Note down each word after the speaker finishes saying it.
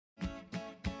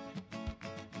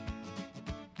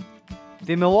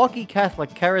The Milwaukee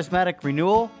Catholic Charismatic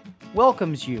Renewal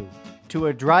welcomes you to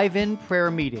a drive-in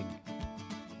prayer meeting.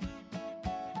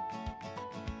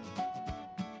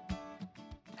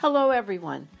 Hello,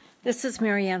 everyone. This is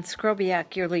Marianne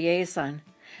Skrobiak, your liaison.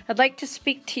 I'd like to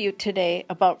speak to you today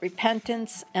about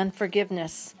repentance and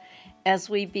forgiveness as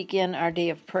we begin our day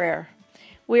of prayer.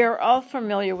 We are all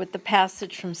familiar with the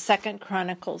passage from 2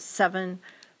 Chronicles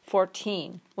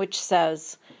 7:14, which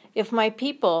says, "If my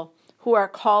people who are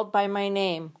called by my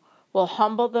name will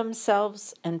humble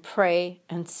themselves and pray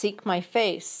and seek my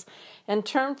face and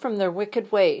turn from their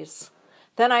wicked ways,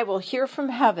 then I will hear from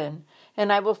heaven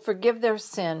and I will forgive their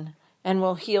sin and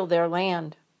will heal their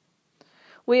land."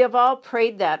 We have all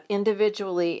prayed that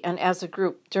individually and as a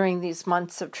group during these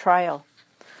months of trial.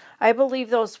 I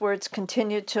believe those words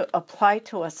continue to apply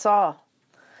to us all.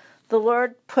 The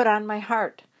Lord put on my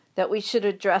heart that we should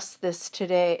address this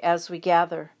today as we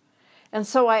gather. And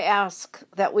so I ask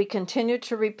that we continue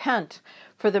to repent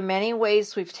for the many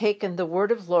ways we've taken the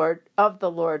word of the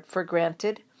Lord for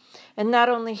granted, and not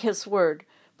only his word,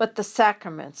 but the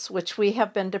sacraments which we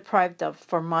have been deprived of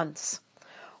for months.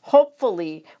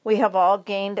 Hopefully, we have all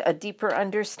gained a deeper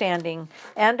understanding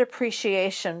and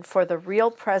appreciation for the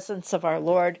real presence of our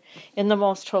Lord in the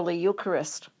Most Holy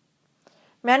Eucharist.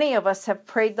 Many of us have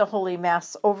prayed the Holy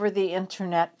Mass over the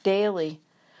internet daily.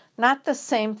 Not the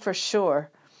same for sure,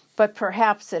 but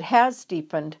perhaps it has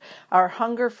deepened our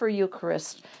hunger for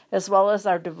Eucharist as well as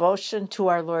our devotion to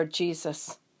our Lord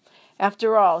Jesus.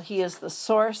 After all, he is the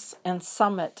source and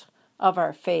summit of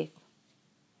our faith.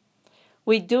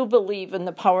 We do believe in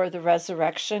the power of the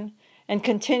resurrection and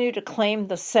continue to claim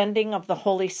the sending of the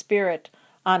Holy Spirit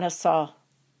on us all.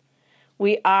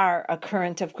 We are a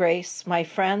current of grace, my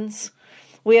friends.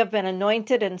 We have been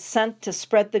anointed and sent to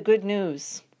spread the good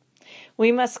news.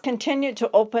 We must continue to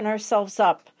open ourselves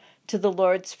up to the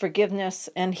Lord's forgiveness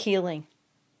and healing.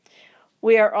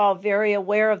 We are all very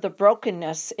aware of the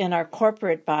brokenness in our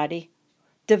corporate body.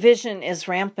 Division is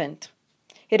rampant.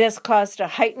 It has caused a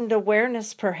heightened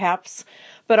awareness, perhaps,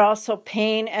 but also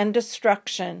pain and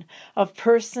destruction of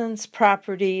persons,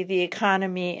 property, the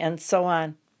economy, and so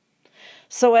on.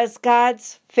 So as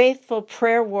God's faithful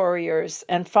prayer warriors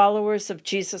and followers of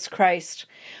Jesus Christ,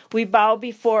 we bow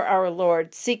before our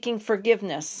Lord, seeking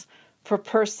forgiveness for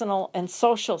personal and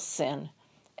social sin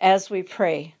as we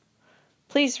pray.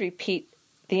 Please repeat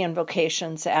the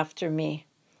invocations after me.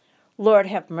 Lord,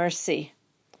 have mercy.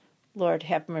 Lord,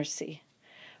 have mercy.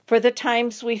 For the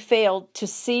times we failed to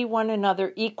see one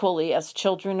another equally as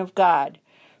children of God,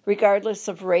 regardless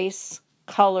of race,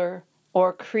 color,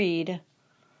 or creed,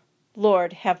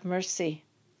 Lord, have mercy.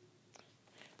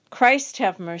 Christ,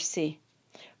 have mercy.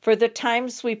 For the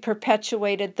times we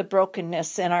perpetuated the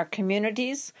brokenness in our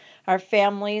communities, our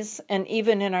families, and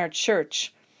even in our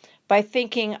church by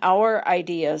thinking our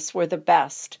ideas were the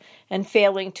best and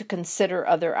failing to consider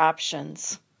other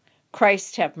options.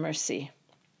 Christ, have mercy.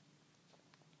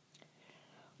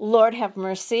 Lord, have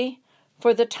mercy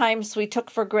for the times we took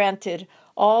for granted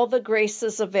all the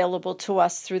graces available to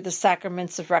us through the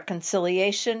sacraments of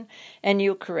reconciliation and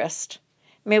Eucharist.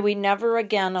 May we never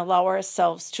again allow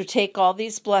ourselves to take all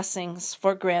these blessings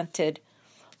for granted.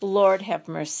 Lord, have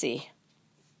mercy.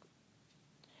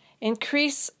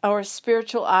 Increase our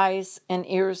spiritual eyes and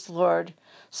ears, Lord,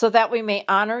 so that we may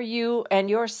honor you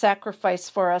and your sacrifice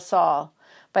for us all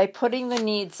by putting the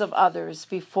needs of others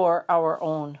before our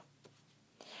own.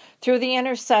 Through the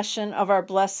intercession of our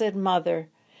Blessed Mother,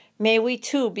 may we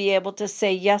too be able to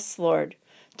say, "Yes, Lord,"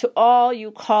 to all you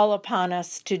call upon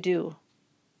us to do.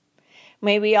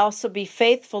 May we also be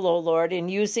faithful, O Lord, in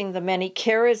using the many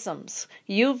charisms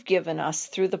you've given us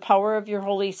through the power of your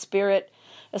Holy Spirit,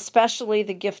 especially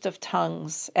the gift of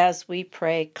tongues, as we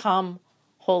pray, "Come,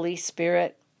 Holy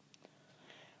Spirit."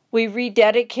 We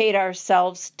rededicate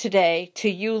ourselves today to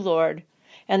you, Lord,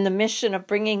 and the mission of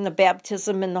bringing the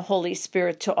baptism in the Holy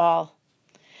Spirit to all.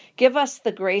 Give us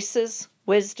the graces,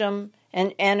 wisdom,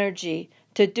 and energy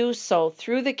to do so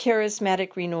through the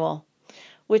charismatic renewal,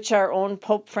 which our own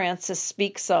Pope Francis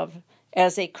speaks of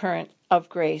as a current of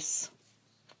grace.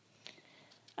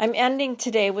 I'm ending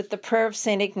today with the prayer of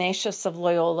St. Ignatius of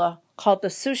Loyola, called the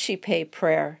Suscipe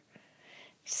prayer,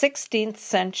 16th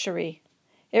century.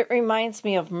 It reminds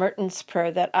me of Merton's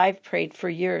prayer that I've prayed for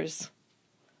years.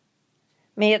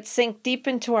 May it sink deep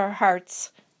into our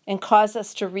hearts and cause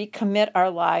us to recommit our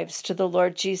lives to the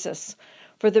Lord Jesus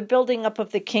for the building up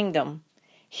of the kingdom,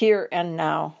 here and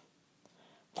now.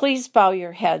 Please bow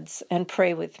your heads and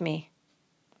pray with me.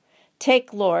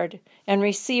 Take, Lord, and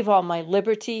receive all my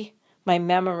liberty, my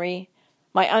memory,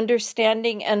 my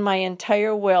understanding, and my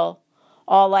entire will,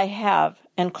 all I have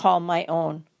and call my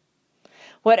own.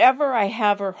 Whatever I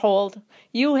have or hold,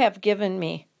 you have given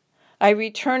me. I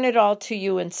return it all to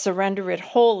you and surrender it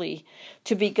wholly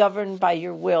to be governed by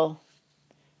your will.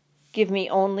 Give me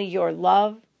only your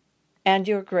love and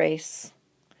your grace,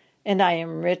 and I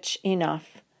am rich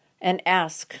enough and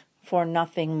ask for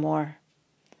nothing more.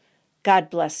 God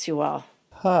bless you all.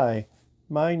 Hi,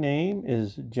 my name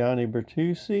is Johnny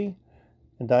Bertucci,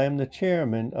 and I am the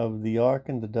chairman of the Ark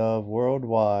and the Dove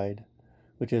Worldwide,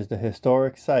 which is the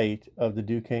historic site of the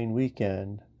Duquesne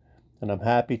Weekend. And I'm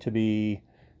happy to be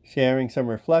sharing some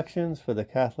reflections for the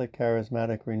Catholic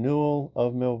Charismatic Renewal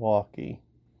of Milwaukee.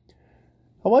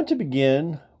 I want to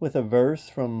begin with a verse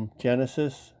from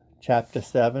Genesis chapter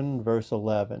 7, verse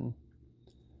 11.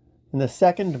 In the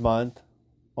second month,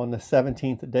 on the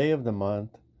 17th day of the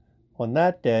month, on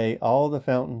that day all the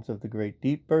fountains of the great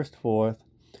deep burst forth,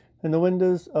 and the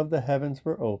windows of the heavens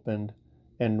were opened,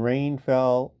 and rain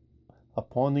fell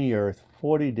upon the earth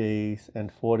 40 days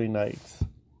and 40 nights.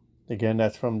 Again,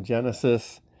 that's from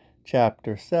Genesis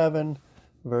chapter 7,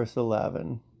 verse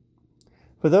 11.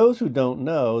 For those who don't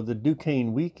know, the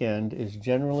Duquesne Weekend is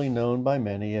generally known by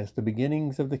many as the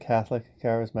beginnings of the Catholic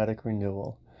Charismatic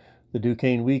Renewal. The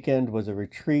Duquesne Weekend was a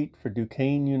retreat for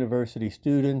Duquesne University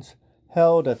students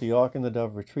held at the Ark and the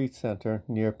Dove Retreat Center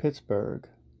near Pittsburgh.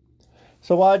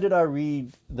 So why did I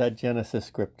read that Genesis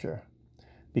scripture?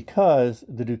 Because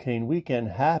the Duquesne Weekend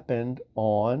happened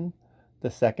on the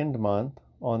second month,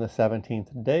 on the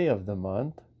 17th day of the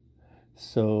month.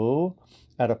 So,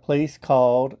 at a place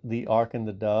called the Ark and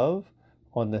the Dove,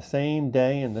 on the same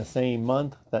day in the same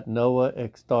month that Noah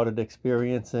started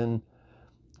experiencing,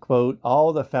 quote,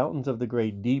 all the fountains of the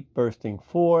great deep bursting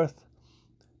forth,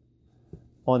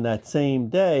 on that same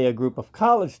day, a group of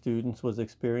college students was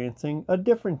experiencing a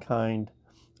different kind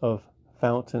of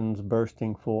fountains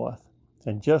bursting forth.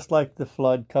 And just like the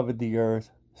flood covered the earth,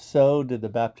 so did the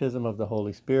baptism of the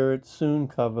Holy Spirit soon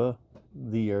cover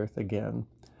the earth again.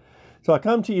 So I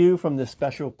come to you from this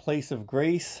special place of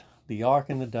grace, the Ark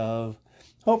and the Dove,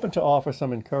 hoping to offer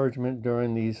some encouragement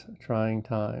during these trying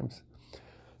times.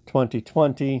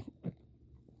 2020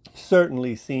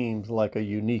 certainly seems like a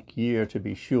unique year, to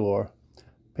be sure.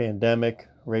 Pandemic,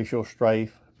 racial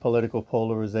strife, political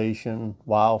polarization,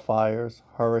 wildfires,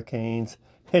 hurricanes,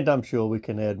 and I'm sure we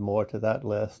can add more to that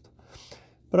list.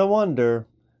 But I wonder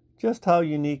just how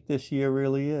unique this year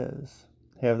really is.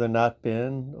 Have there not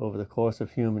been, over the course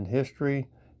of human history,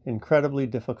 incredibly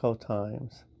difficult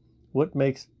times? What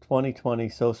makes 2020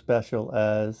 so special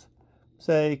as,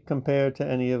 say, compared to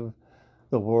any of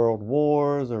the world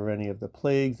wars or any of the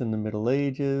plagues in the Middle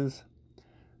Ages?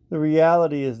 The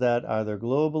reality is that either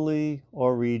globally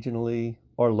or regionally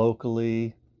or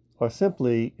locally or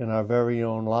simply in our very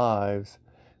own lives,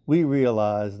 we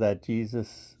realize what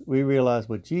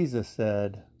Jesus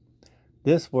said,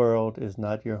 this world is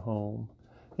not your home.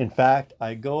 In fact,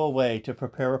 I go away to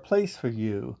prepare a place for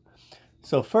you.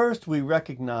 So first we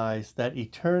recognize that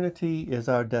eternity is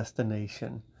our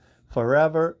destination,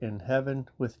 forever in heaven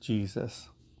with Jesus.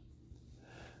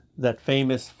 That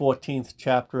famous 14th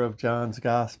chapter of John's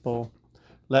Gospel,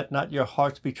 let not your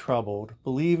hearts be troubled.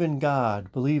 Believe in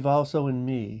God, believe also in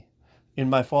me. In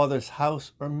my Father's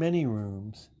house are many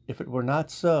rooms. If it were not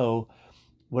so,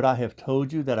 would I have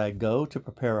told you that I go to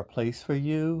prepare a place for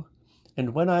you?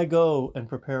 And when I go and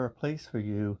prepare a place for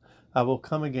you, I will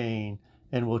come again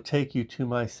and will take you to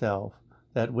myself,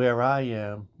 that where I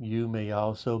am, you may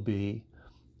also be.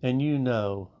 And you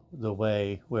know the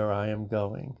way where I am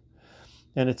going.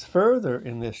 And it's further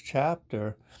in this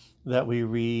chapter that we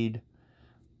read,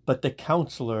 but the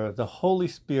Counselor, the Holy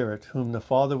Spirit, whom the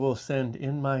Father will send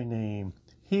in my name,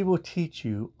 he will teach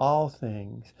you all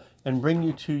things and bring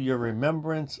you to your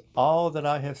remembrance all that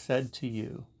I have said to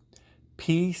you.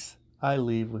 Peace I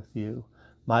leave with you.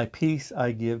 My peace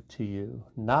I give to you.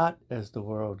 Not as the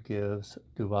world gives,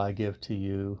 do I give to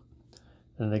you.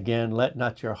 And again, let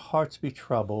not your hearts be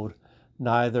troubled,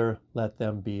 neither let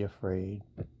them be afraid.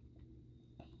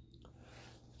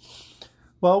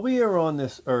 While we are on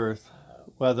this earth,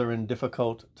 whether in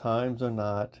difficult times or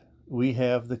not, we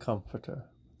have the Comforter,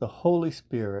 the Holy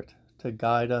Spirit, to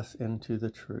guide us into the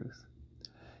truth.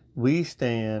 We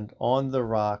stand on the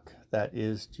rock that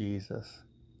is Jesus.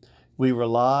 We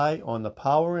rely on the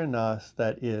power in us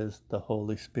that is the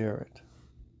Holy Spirit.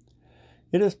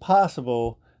 Is it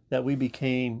possible that we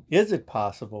became too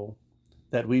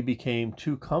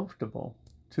comfortable,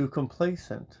 too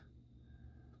complacent?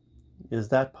 Is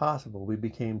that possible? We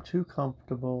became too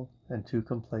comfortable and too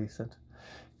complacent.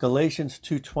 Galatians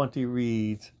 2:20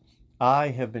 reads, I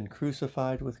have been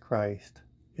crucified with Christ.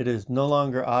 It is no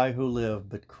longer I who live,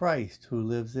 but Christ who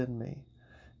lives in me.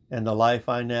 And the life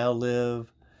I now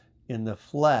live in the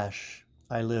flesh,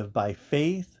 I live by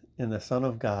faith in the Son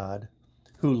of God,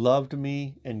 who loved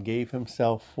me and gave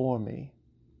himself for me.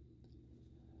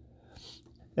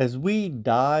 As we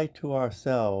die to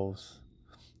ourselves,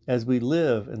 as we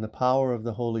live in the power of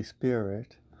the Holy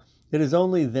Spirit, it is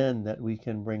only then that we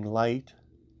can bring light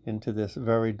into this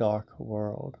very dark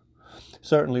world.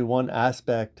 Certainly one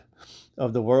aspect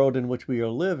of the world in which we are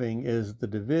living is the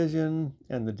division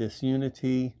and the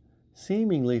disunity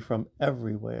seemingly from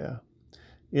everywhere.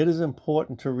 It is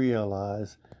important to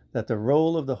realize that the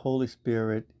role of the Holy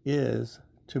Spirit is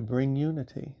to bring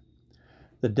unity.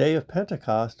 The day of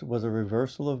Pentecost was a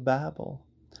reversal of Babel.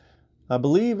 I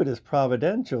believe it is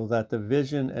providential that the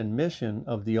vision and mission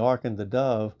of the Ark and the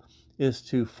Dove is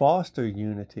to foster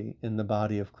unity in the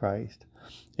body of Christ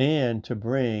and to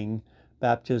bring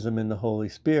baptism in the Holy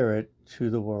Spirit to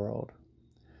the world.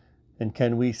 And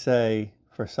can we say,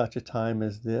 for such a time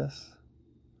as this?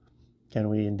 Can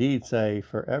we indeed say,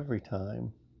 for every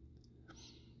time?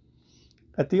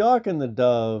 At the Ark and the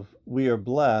Dove, we are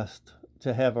blessed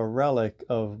to have a relic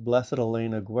of Blessed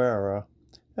Elena Guerra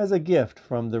as a gift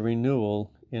from the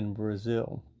renewal in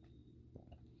Brazil.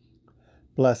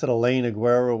 Blessed Elena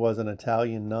Guerra was an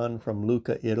Italian nun from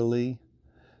Lucca, Italy.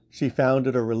 She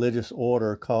founded a religious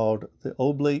order called the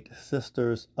Oblate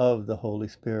Sisters of the Holy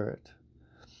Spirit.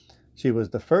 She was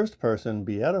the first person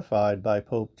beatified by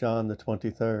Pope John the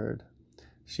 23rd.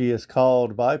 She is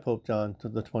called by Pope John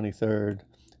the 23rd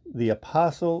the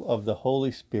Apostle of the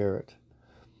Holy Spirit.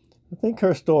 I think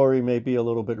her story may be a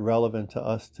little bit relevant to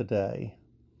us today.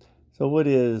 So what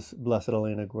is Blessed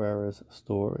Elena Guerra's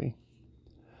story?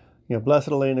 Blessed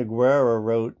Elena Guerra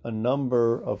wrote a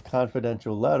number of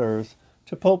confidential letters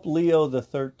to Pope Leo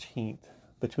XIII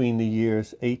between the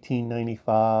years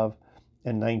 1895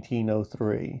 and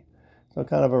 1903. So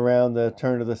kind of around the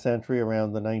turn of the century,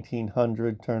 around the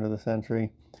 1900 turn of the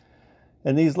century.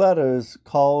 And these letters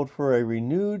called for a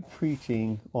renewed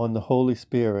preaching on the Holy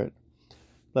Spirit.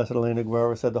 Blessed Elena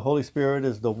Guerra said, "The Holy Spirit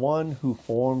is the one who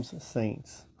forms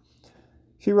saints."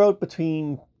 She wrote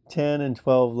between 10 and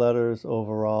 12 letters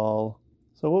overall.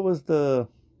 So what was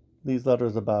these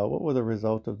letters about? What were the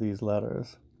result of these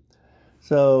letters?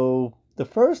 So the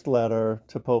first letter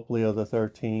to Pope Leo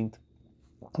XIII,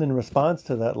 in response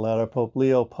to that letter, Pope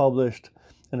Leo published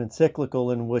an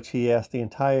encyclical in which he asked the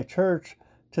entire church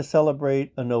to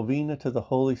celebrate a novena to the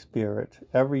Holy Spirit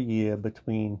every year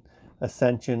between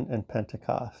Ascension and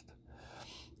Pentecost.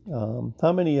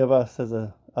 How many of us has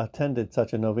attended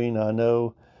such a novena? I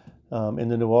know in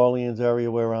the New Orleans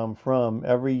area where I'm from,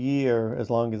 every year, as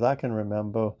long as I can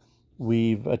remember,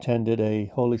 we've attended a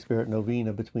Holy Spirit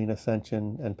novena between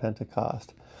Ascension and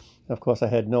Pentecost. Of course, I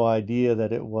had no idea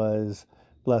that it was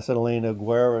Blessed Elena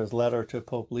Guerra's letter to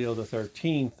Pope Leo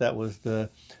XIII that was the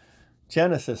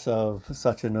genesis of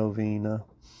such a novena.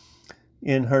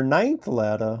 In her 9th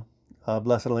letter,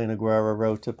 Blessed Elena Guerra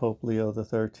wrote to Pope Leo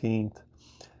XIII.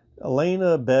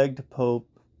 Elena begged Pope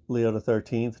Leo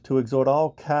XIII to exhort all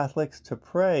Catholics to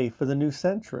pray for the new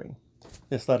century.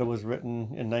 This letter was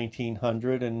written in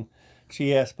 1900, and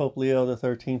she asked Pope Leo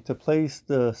XIII to place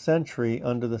the century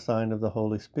under the sign of the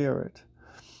Holy Spirit,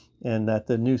 and that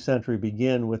the new century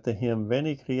begin with the hymn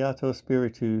Veni Creator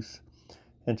Spiritus,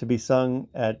 and to be sung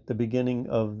at the beginning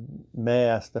of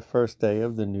Mass the first day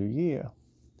of the new year.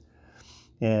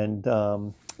 And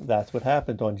that's what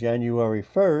happened on January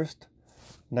 1st,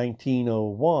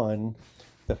 1901,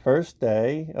 the first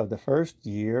day of the first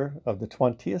year of the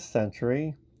 20th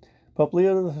century. Pope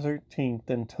Leo XIII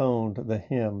intoned the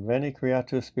hymn Veni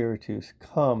Creator Spiritus,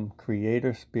 Come,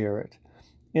 Creator Spirit,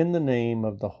 in the name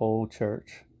of the whole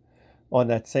Church. On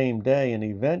that same day, an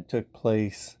event took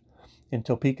place in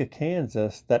Topeka,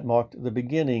 Kansas, that marked the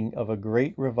beginning of a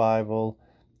great revival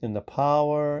in the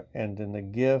power and in the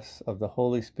gifts of the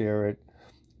Holy Spirit,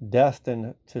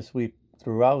 destined to sweep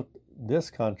throughout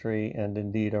this country and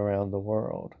indeed around the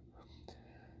world.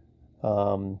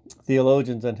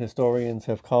 Theologians and historians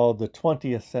have called the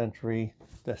 20th century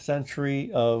the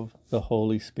century of the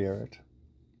Holy Spirit.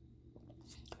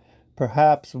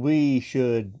 Perhaps we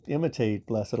should imitate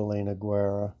Blessed Elena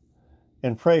Guerra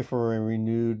and pray for a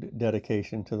renewed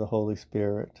dedication to the Holy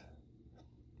Spirit.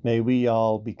 May we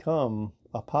all become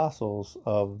apostles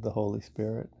of the Holy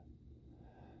Spirit.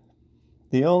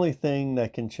 The only thing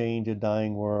that can change a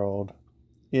dying world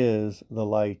is the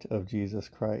light of Jesus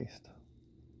Christ.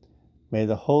 May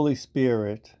the Holy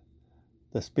Spirit,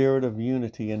 the Spirit of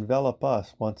unity, envelop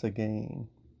us once again.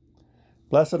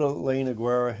 Blessed Elena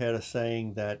Guerra had a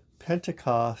saying that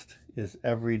Pentecost is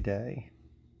every day.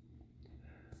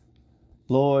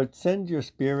 Lord, send your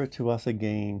Spirit to us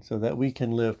again so that we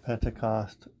can live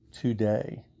Pentecost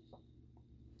today.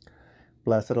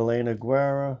 Blessed Elena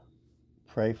Guerra,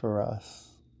 pray for us.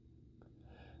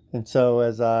 And so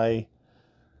as I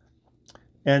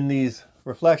end these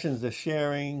reflections, this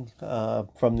sharing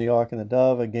from the Ark and the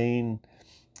Dove, again,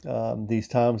 these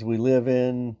times we live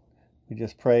in, we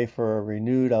just pray for a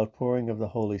renewed outpouring of the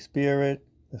Holy Spirit,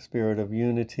 the spirit of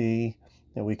unity,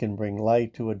 that we can bring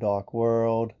light to a dark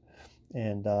world,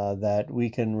 and that we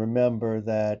can remember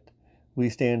that we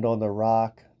stand on the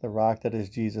rock that is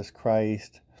Jesus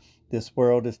Christ. This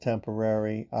world is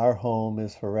temporary. Our home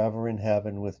is forever in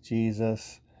heaven with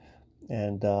Jesus.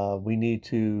 And we need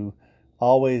to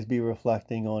always be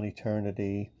reflecting on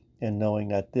eternity and knowing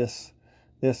that this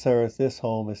earth, this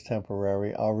home is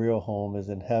temporary. Our real home is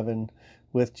in heaven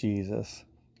with Jesus.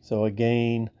 So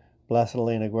again, Blessed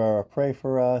Elena Guerra, pray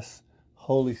for us.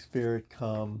 Holy Spirit,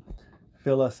 come.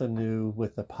 Fill us anew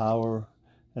with the power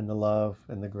and the love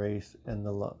and the grace and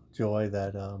the joy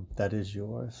that is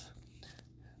yours.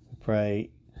 We pray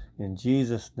in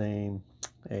Jesus' name.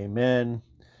 Amen.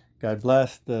 God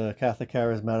bless the Catholic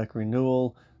Charismatic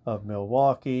Renewal of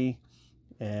Milwaukee,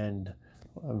 and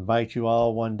I invite you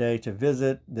all one day to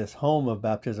visit this home of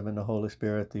baptism in the Holy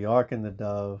Spirit, the Ark and the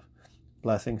Dove.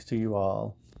 Blessings to you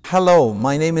all. Hello,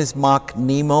 my name is Mark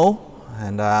Nemo,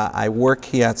 and I work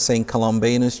here at St.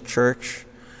 Columbanus Church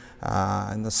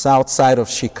in the south side of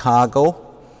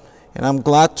Chicago. And I'm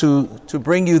glad to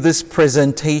bring you this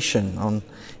presentation on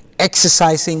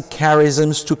exercising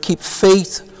charisms to keep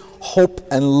faith, hope,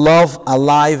 and love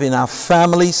alive in our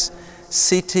families,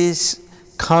 cities,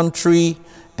 country,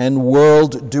 and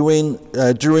world during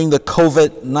the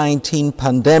COVID-19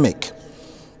 pandemic.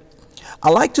 I'd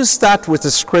like to start with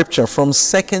a scripture from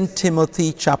 2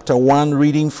 Timothy chapter 1,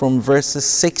 reading from verses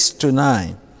 6 to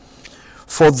 9.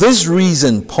 For this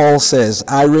reason, Paul says,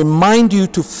 I remind you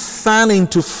to fan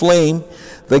into flame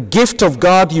the gift of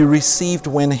God you received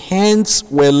when hands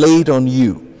were laid on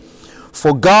you.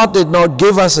 For God did not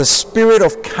give us a spirit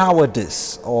of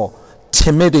cowardice or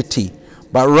timidity,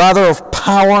 but rather of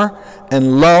power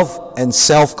and love and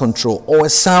self-control, or a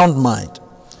sound mind.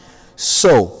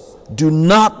 So, do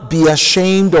not be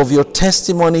ashamed of your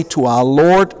testimony to our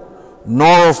Lord,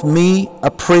 nor of me, a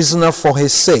prisoner for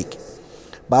his sake,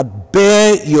 but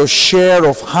bear your share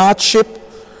of hardship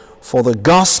for the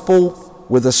gospel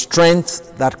with the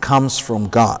strength that comes from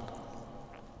God.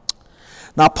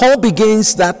 Now, Paul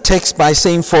begins that text by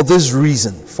saying, for this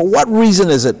reason. For what reason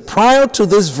is it? Prior to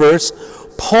this verse,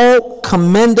 Paul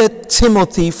commended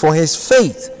Timothy for his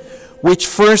faith, which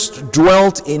first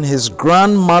dwelt in his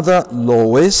grandmother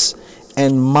Lois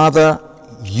and mother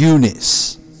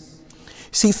Eunice.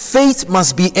 See, faith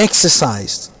must be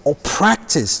exercised or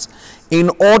practiced in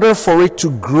order for it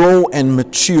to grow and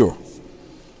mature.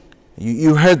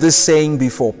 You heard this saying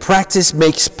before, practice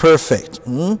makes perfect.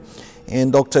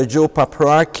 And Dr. Joe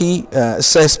Paprarki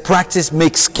says practice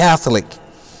makes Catholic.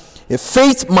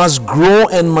 Faith must grow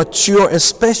and mature,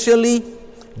 especially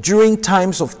during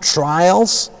times of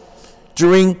trials,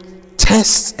 during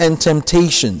tests and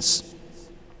temptations.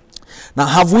 Now,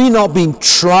 have we not been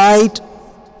tried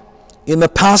in the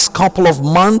past couple of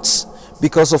months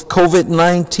because of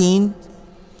COVID-19?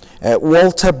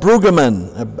 Walter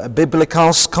Brueggemann, a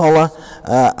biblical scholar,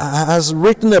 has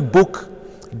written a book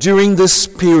during this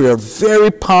period,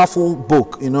 very powerful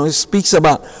book. It speaks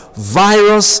about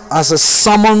virus as a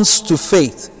summons to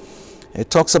faith.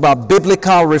 It talks about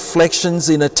biblical reflections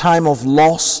in a time of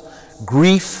loss,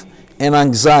 grief, and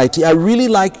anxiety. I really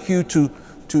like you to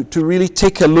really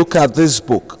take a look at this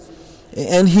book.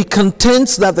 And he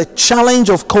contends that the challenge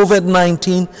of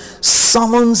COVID-19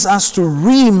 summons us to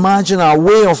reimagine our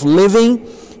way of living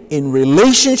in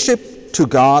relationship to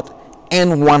God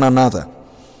and one another.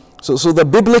 So the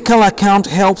biblical account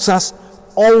helps us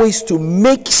always to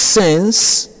make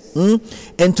sense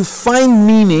and to find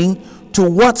meaning to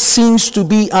what seems to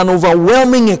be an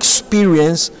overwhelming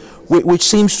experience which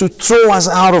seems to throw us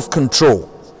out of control.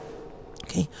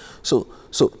 Okay, so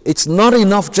it's not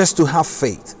enough just to have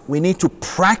faith. We need to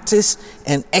practice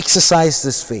and exercise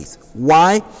this faith.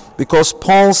 Why? Because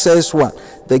Paul says what?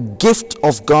 The gift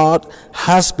of God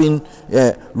has been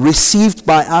received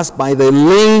by us by the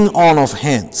laying on of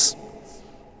hands.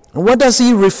 And what does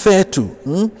he refer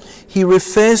to? He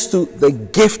refers to the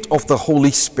gift of the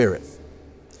Holy Spirit.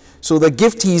 So the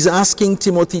gift he is asking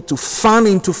Timothy to fan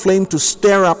into flame, to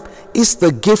stir up, is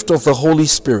the gift of the Holy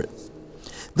Spirit.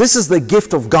 This is the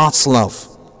gift of God's love,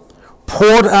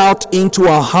 poured out into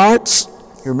our hearts.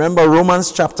 You remember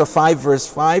Romans chapter 5 verse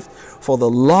 5, for the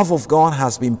love of God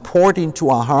has been poured into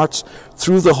our hearts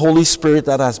through the Holy Spirit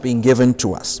that has been given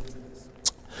to us.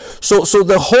 So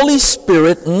the Holy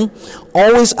Spirit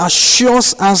always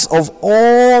assures us of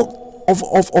all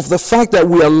of the fact that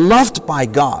we are loved by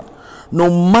God, no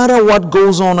matter what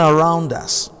goes on around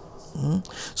us.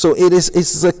 So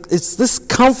it's this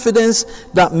confidence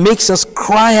that makes us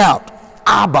cry out,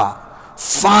 Abba,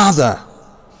 Father,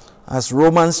 as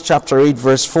Romans chapter 8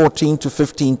 verse 14 to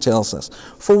 15 tells us.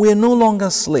 For we are no longer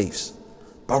slaves,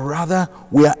 but rather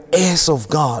we are heirs of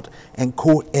God and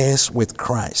co-heirs with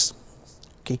Christ.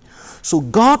 Okay, so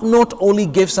God not only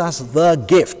gives us the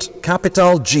gift,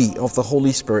 capital G, of the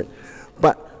Holy Spirit,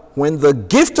 but when the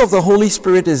gift of the Holy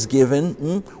Spirit is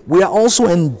given, we are also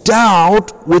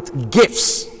endowed with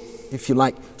gifts, if you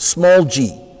like, small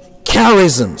g,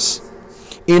 charisms,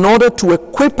 in order to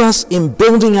equip us in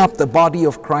building up the body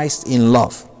of Christ in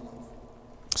love.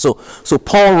 So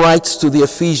Paul writes to the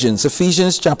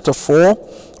Ephesians chapter 4,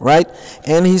 right?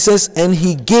 And he says, and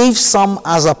he gave some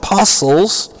as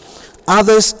apostles,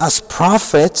 others as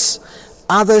prophets,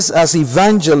 others as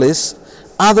evangelists,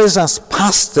 others as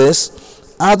pastors,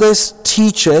 others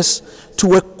teachers,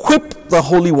 to equip the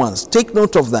holy ones. Take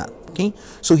note of that. Okay,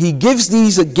 so he gives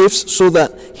these gifts so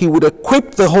that he would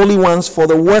equip the holy ones for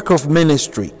the work of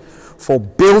ministry, for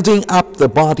building up the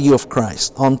body of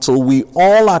Christ, until we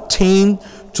all attain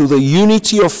to the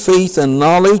unity of faith and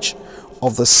knowledge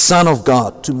of the Son of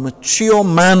God, to mature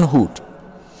manhood,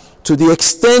 to the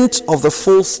extent of the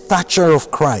full stature of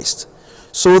Christ,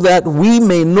 so that we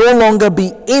may no longer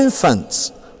be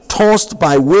infants, tossed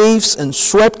by waves and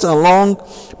swept along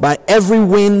by every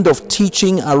wind of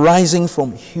teaching arising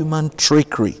from human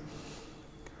trickery,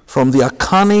 from their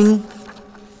cunning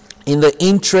in the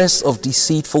interest of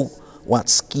deceitful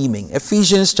scheming.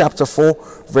 Ephesians chapter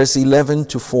 4 verse 11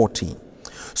 to 14.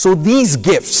 So these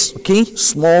gifts, okay,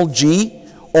 small g,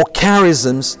 or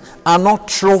charisms, are not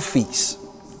trophies.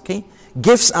 Okay,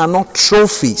 gifts are not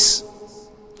trophies,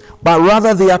 but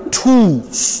rather they are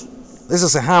tools. This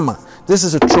is a hammer. This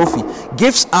is a trophy.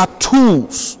 Gifts are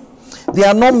tools. They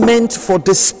are not meant for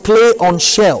display on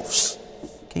shelves.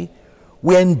 Okay?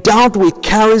 We are endowed with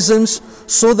charisms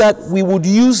so that we would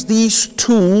use these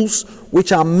tools,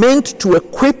 which are meant to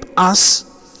equip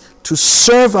us to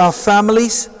serve our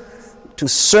families, to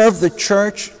serve the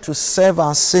church, to serve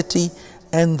our city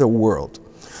and the world.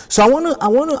 So I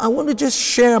want to just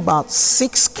share about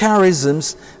 6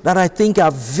 charisms that I think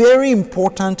are very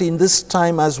important in this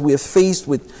time as we are faced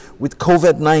with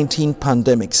COVID-19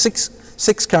 pandemic. Six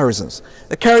charisms.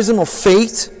 The charism of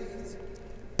faith,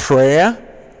 prayer,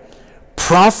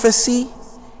 prophecy,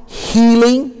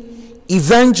 healing,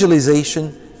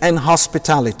 evangelization, and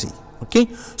hospitality. Okay?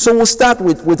 So we'll start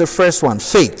with the first one,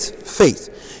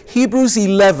 faith. Hebrews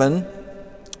 11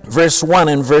 verse 1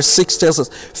 and verse 6 tells us,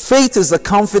 faith is the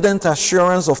confident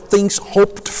assurance of things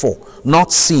hoped for,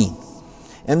 not seen.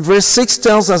 And verse 6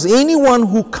 tells us, anyone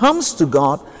who comes to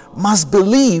God must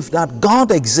believe that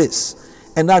God exists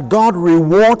and that God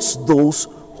rewards those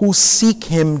who seek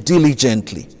him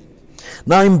diligently.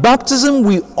 Now in baptism,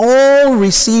 we all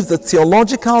receive the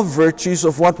theological virtues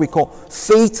of what we call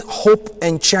faith, hope,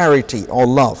 and charity, or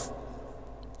love.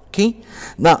 Okay?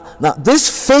 Now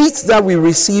this faith that we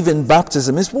receive in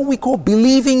baptism is what we call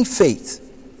believing faith.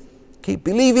 Okay?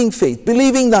 Believing faith,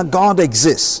 believing that God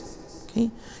exists.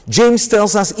 Okay? James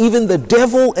tells us even the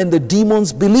devil and the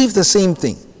demons believe the same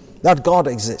thing, that God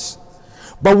exists.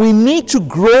 But we need to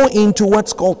grow into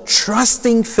what's called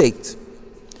trusting faith.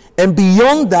 And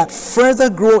beyond that, further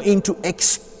grow into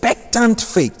expectant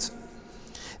faith.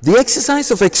 The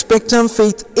exercise of expectant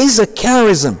faith is a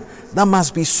charism that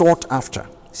must be sought after.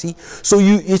 See, so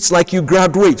it's like you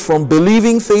graduate from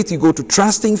believing faith, you go to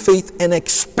trusting faith and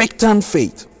expectant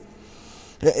faith.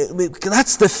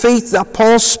 That's the faith that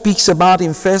Paul speaks about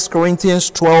in 1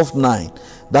 Corinthians 12:9.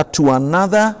 That to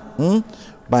another,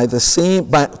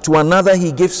 to another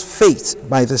he gives faith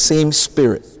by the same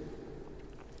Spirit.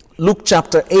 Luke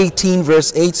chapter 18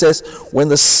 verse 8 says, when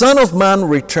the Son of Man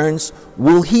returns,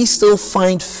 will he still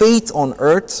find faith on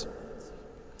earth?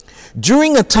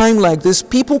 During a time like this,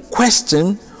 people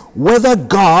question whether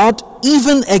God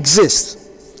even exists.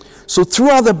 So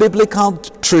throughout the biblical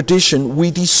tradition,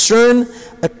 we discern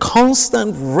a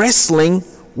constant wrestling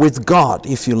with God,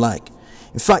 if you like.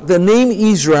 In fact, the name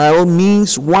Israel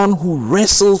means one who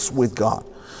wrestles with God.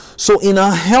 So in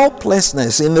our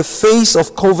helplessness in the face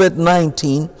of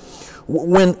COVID-19,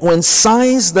 when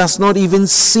science does not even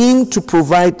seem to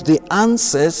provide the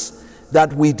answers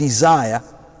that we desire,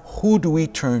 who do we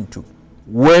turn to?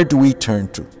 Where do we turn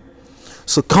to?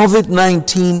 So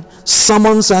COVID-19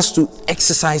 summons us to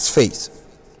exercise faith.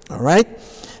 All right?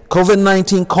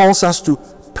 COVID-19 calls us to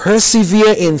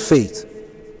persevere in faith.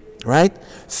 Right?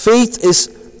 Faith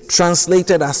is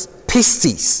translated as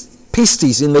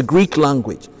pistis in the Greek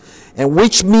language, and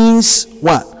which means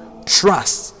what?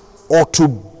 trust or to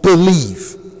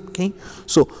believe. Okay,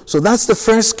 so that's the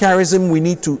first charism we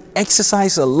need to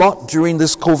exercise a lot during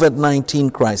this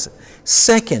COVID-19 crisis.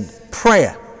 Second,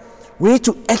 prayer. We need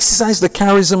to exercise the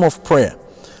charism of prayer.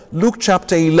 Luke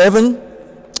chapter 11,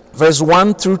 verse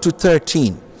 1 through to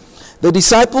 13. The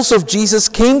disciples of Jesus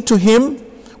came to him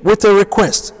with a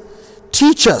request.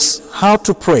 Teach us how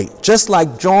to pray, just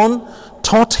like John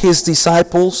taught his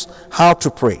disciples how to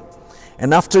pray.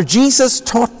 And after Jesus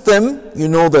taught them, you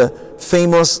know, the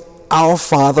famous Our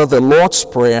Father, the Lord's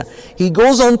Prayer, he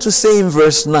goes on to say in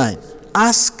verse 9,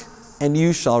 ask and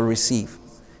you shall receive.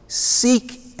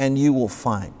 Seek and you will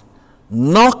find.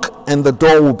 Knock and the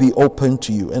door will be open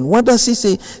to you. And what does he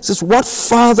say? He says, what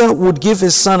father would give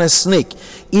his son a snake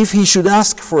if he should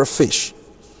ask for a fish?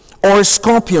 Or a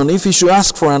scorpion if he should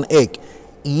ask for an egg?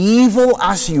 Evil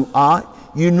as you are,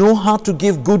 you know how to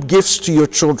give good gifts to your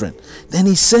children. Then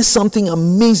he says something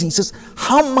amazing. He says,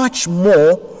 how much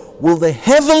more will the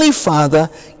Heavenly Father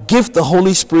give the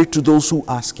Holy Spirit to those who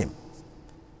ask him?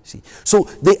 See, so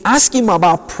they ask him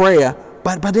about prayer,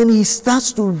 but then he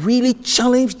starts to really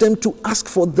challenge them to ask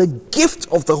for the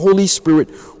gift of the Holy Spirit,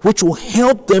 which will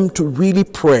help them to really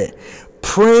pray.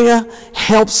 Prayer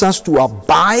helps us to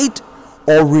abide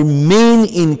or remain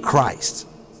in Christ.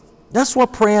 That's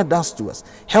what prayer does to us.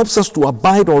 Helps us to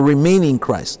abide or remain in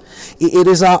Christ. It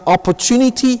is our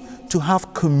opportunity to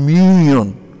have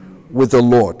communion with the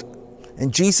Lord.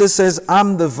 And Jesus says,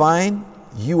 I'm the vine,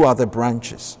 you are the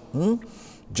branches.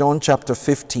 John chapter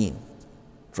 15,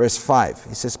 verse 5.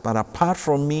 He says, but apart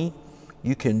from me,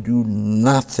 you can do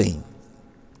nothing.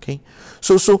 Okay?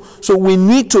 So we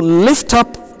need to lift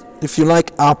up, if you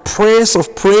like, our prayers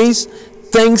of praise,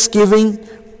 thanksgiving,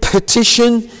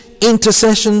 petition,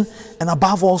 intercession, and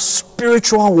above all,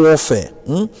 spiritual warfare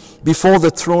before the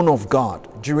throne of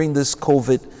God during this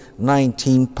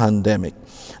COVID-19 pandemic.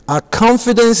 Our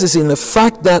confidence is in the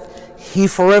fact that he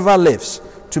forever lives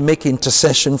to make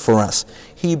intercession for us.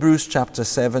 Hebrews chapter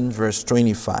 7, verse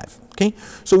 25. Okay,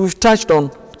 so we've touched on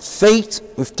faith,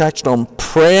 we've touched on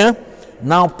prayer,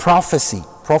 now prophecy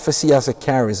as a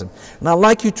charism. And I'd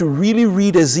like you to really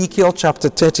read Ezekiel chapter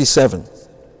 37.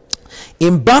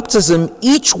 In baptism,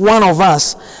 each one of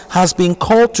us has been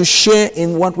called to share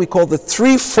in what we call the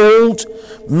threefold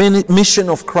mission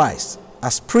of Christ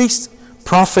as priest,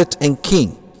 prophet, and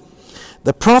king.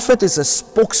 The prophet is a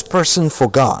spokesperson for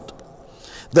God.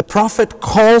 The prophet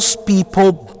calls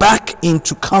people back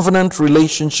into covenant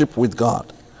relationship with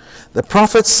God. The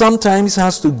prophet sometimes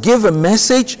has to give a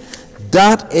message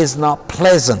that is not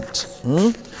pleasant.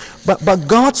 But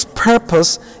God's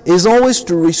purpose is always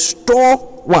to restore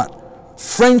what?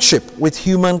 Friendship with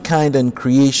humankind and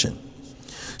creation.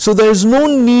 So there's no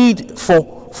need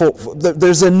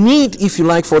there's a need, if you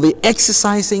like, for the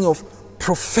exercising of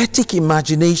prophetic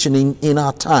imagination in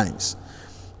our times.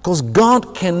 Because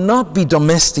God cannot be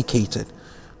domesticated.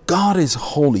 God is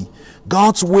holy.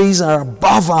 God's ways are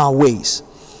above our ways.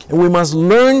 And we must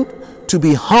learn to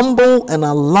be humble and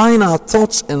align our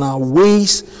thoughts and our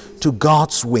ways to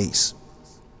God's ways.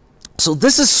 So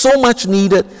this is so much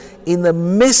needed in the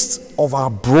midst of our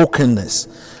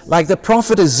brokenness. Like the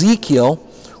prophet Ezekiel,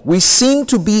 we seem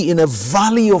to be in a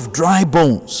valley of dry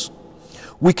bones.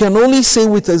 We can only say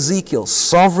with Ezekiel,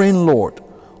 Sovereign Lord,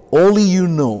 only you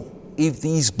know if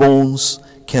these bones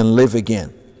can live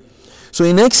again. So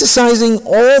in exercising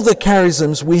all the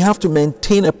charisms, we have to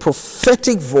maintain a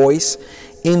prophetic voice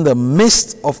in the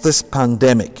midst of this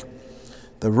pandemic.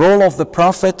 The role of the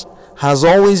prophet has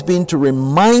always been to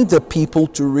remind the people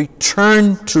to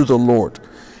return to the Lord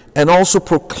and also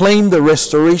proclaim the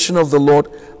restoration of the Lord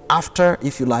after,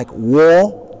 if you like,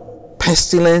 war,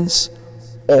 pestilence,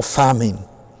 or famine.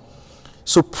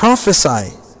 So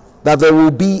prophesy that there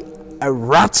will be a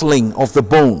rattling of the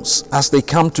bones as they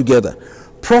come together.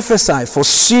 Prophesy for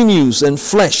sinews and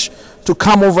flesh to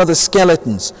come over the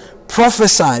skeletons.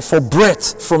 Prophesy for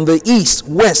breath from the east,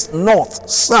 west, north,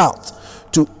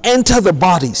 south to enter the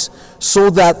bodies so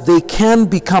that they can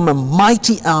become a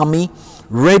mighty army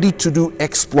ready to do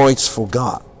exploits for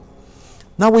God.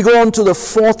 Now we go on to the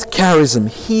fourth charism,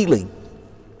 healing.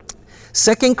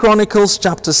 2 Chronicles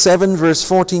chapter 7 verse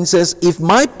 14 says, if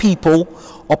my people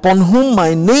upon whom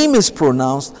my name is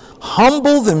pronounced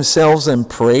humble themselves and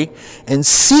pray and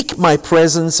seek my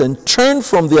presence and turn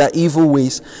from their evil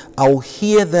ways, I will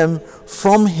hear them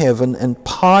from heaven and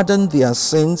pardon their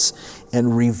sins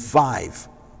and revive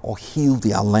or heal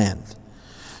their land.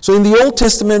 So in the Old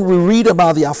Testament we read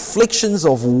about the afflictions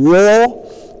of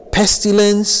war,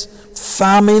 pestilence,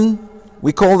 famine.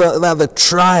 We call that the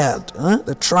triad.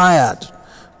 The triad.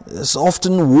 It's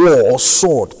often war or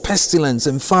sword, pestilence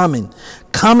and famine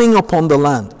coming upon the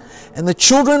land. And the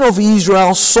children of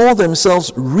Israel saw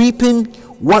themselves reaping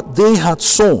what they had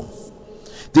sown.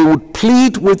 They would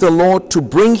plead with the Lord to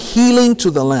bring healing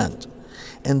to the land.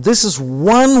 And this is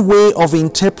one way of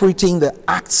interpreting the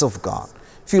acts of God.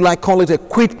 If you like, call it a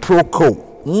quid pro quo.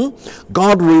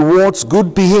 God rewards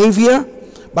good behavior,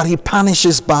 but he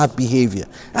punishes bad behavior.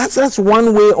 That's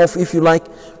one way of, if you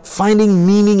like, finding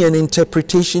meaning and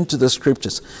interpretation to the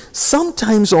scriptures.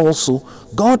 Sometimes also,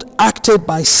 God acted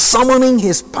by summoning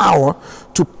his power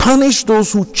to punish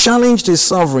those who challenged his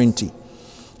sovereignty.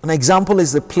 An example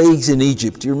is the plagues in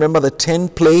Egypt. You remember the 10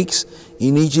 plagues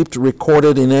in Egypt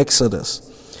recorded in Exodus.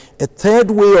 A third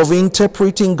way of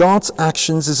interpreting God's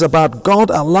actions is about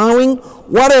God allowing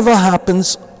whatever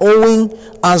happens owing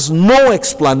as no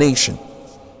explanation.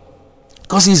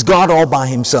 Because he's God all by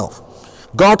himself.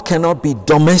 God cannot be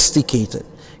domesticated.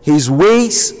 His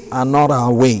ways are not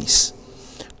our ways.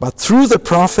 But through the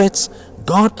prophets,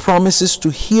 God promises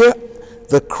to hear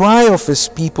the cry of his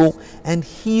people and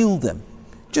heal them.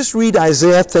 Just read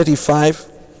Isaiah 35,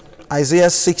 Isaiah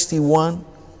 61,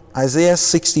 Isaiah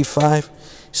 65.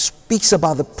 Speaks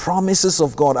about the promises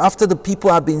of God. After the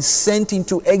people have been sent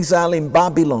into exile in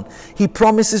Babylon, he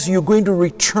promises you're going to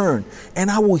return and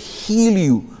I will heal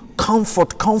you.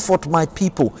 Comfort my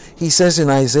people, he says in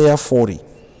Isaiah 40.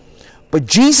 But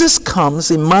Jesus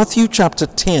comes in Matthew chapter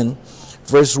 10,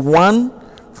 verse 1,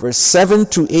 verse 7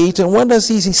 to 8. And what does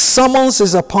he? He summons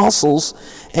his apostles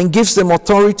and gives them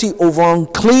authority over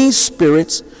unclean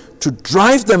spirits to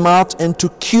drive them out and to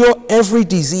cure every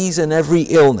disease and every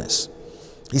illness.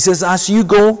 He says, as you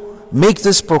go, make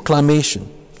this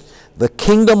proclamation. The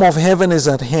kingdom of heaven is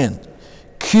at hand.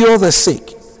 Cure the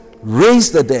sick,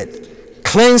 raise the dead,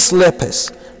 cleanse lepers,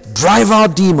 drive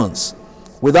out demons.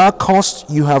 Without cost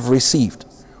you have received.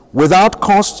 Without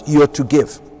cost you are to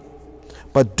give.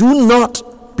 But do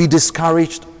not be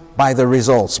discouraged by the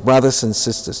results, brothers and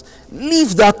sisters.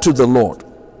 Leave that to the Lord.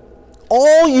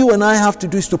 All you and I have to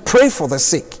do is to pray for the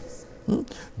sick.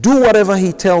 Do whatever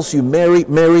he tells you.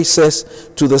 Mary says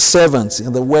to the servants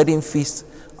in the wedding feast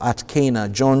at Cana,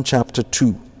 John chapter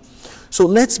 2. So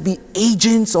let's be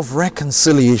agents of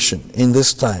reconciliation in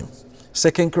this time.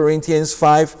 2 Corinthians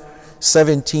 5,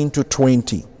 17 to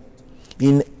 20.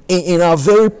 In our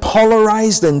very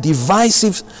polarized and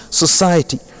divisive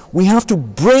society, we have to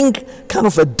bring kind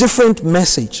of a different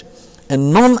message, a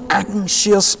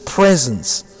non-anxious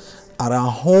presence at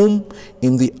our home,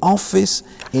 in the office,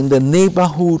 in the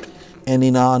neighborhood, and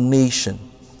in our nation.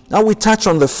 Now we touch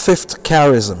on the fifth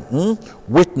charism,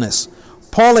 witness.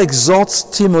 Paul exhorts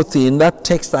Timothy in that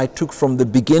text I took from the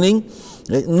beginning,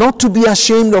 not to be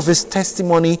ashamed of his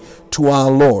testimony to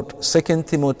our Lord. 2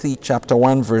 Timothy chapter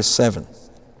 1 verse 7.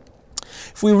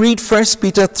 If we read 1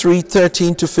 Peter 3,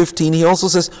 13 to 15, he also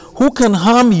says, who can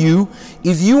harm you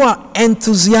if you are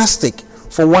enthusiastic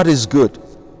for what is good?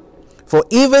 For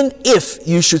even if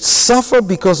you should suffer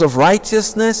because of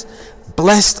righteousness,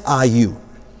 blessed are you.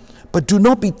 But do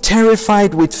not be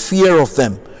terrified with fear of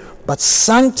them, but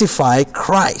sanctify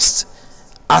Christ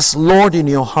as Lord in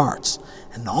your hearts.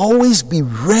 And always be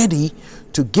ready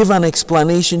to give an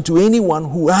explanation to anyone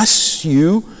who asks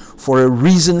you for a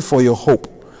reason for your hope.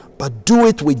 But do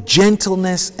it with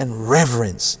gentleness and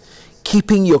reverence,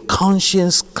 keeping your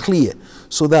conscience clear,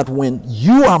 so that when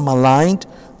you are maligned,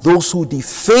 those who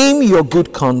defame your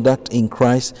good conduct in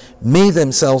Christ may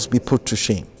themselves be put to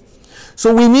shame.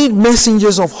 So we need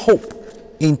messengers of hope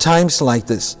in times like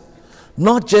this.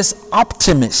 Not just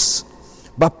optimists,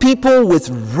 but people with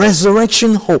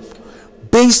resurrection hope,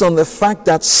 based on the fact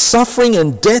that suffering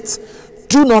and death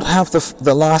do not have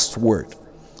the last word.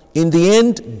 In the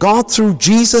end, God through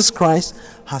Jesus Christ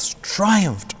has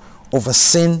triumphed over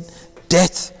sin,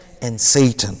 death, and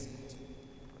Satan.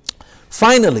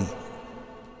 Finally,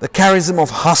 the charism of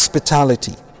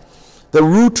hospitality. The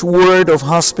root word of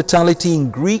hospitality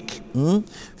in Greek,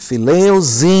 phileo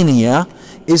xenia,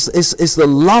 is the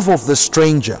love of the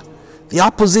stranger. The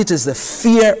opposite is the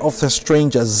fear of the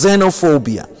stranger,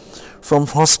 xenophobia. From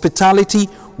hospitality,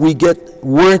 we get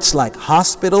words like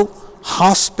hospital,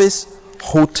 hospice,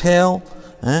 hotel,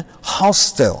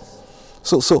 hostel.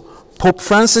 So Pope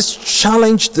Francis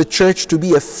challenged the church to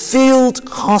be a field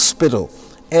hospital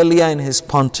earlier in his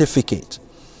pontificate.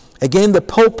 Again, the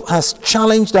Pope has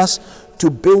challenged us to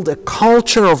build a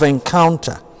culture of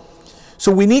encounter.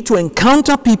 So we need to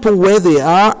encounter people where they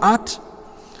are at,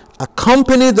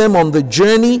 accompany them on the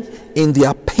journey in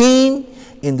their pain,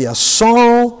 in their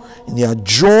sorrow, in their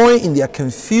joy, in their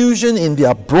confusion, in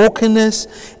their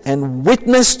brokenness, and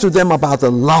witness to them about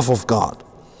the love of God.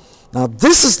 Now,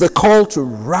 this is the call to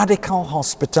radical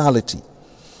hospitality.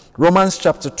 Romans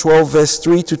chapter 12, verse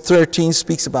 3 to 13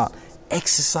 speaks about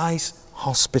exercise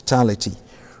hospitality.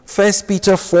 1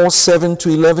 Peter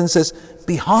 4:7-11 says,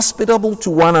 be hospitable to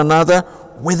one another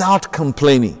without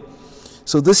complaining.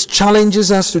 So this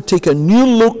challenges us to take a new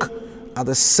look at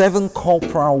the 7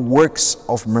 corporal works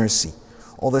of mercy,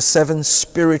 or the 7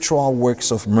 spiritual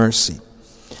works of mercy.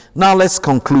 Now let's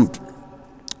conclude.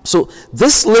 So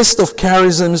this list of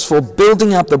charisms for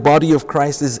building up the body of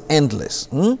Christ is endless.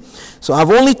 So I've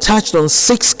only touched on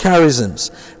 6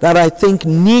 charisms that I think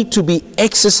need to be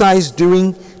exercised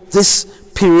during this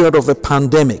period of the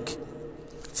pandemic.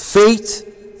 Faith,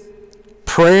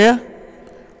 prayer,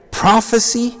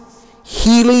 prophecy,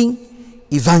 healing,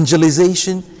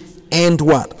 evangelization, and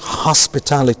what?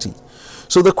 Hospitality.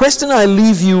 So the question I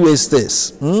leave you is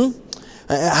this.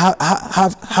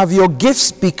 Have your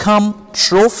gifts become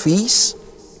trophies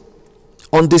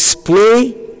on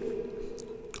display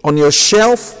on your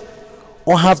shelf,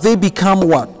 or have they become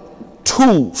what?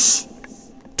 Tools.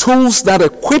 Tools that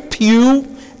equip you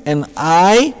and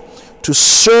I to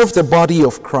serve the body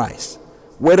of Christ,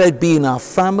 whether it be in our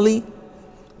family,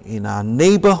 in our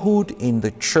neighborhood, in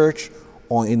the church,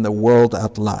 or in the world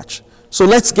at large. So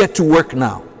let's get to work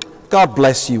now. God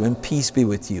bless you and peace be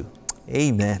with you.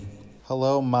 Amen.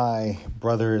 Hello, my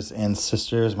brothers and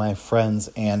sisters, my friends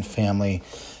and family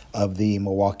of the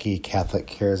Milwaukee Catholic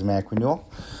Charismatic Renewal.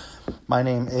 My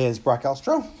name is Brock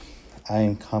Elstro. I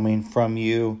am coming from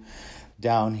you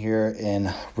down here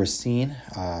in Racine,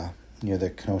 near the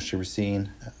Kenosha-Racine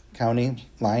County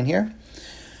line here.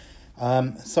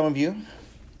 Some of you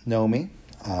know me.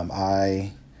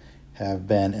 I have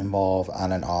been involved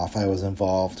on and off. I was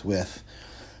involved with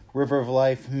River of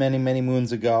Life many, many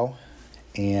moons ago.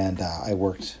 And I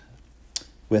worked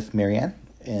with Marianne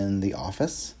in the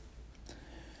office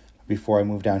before I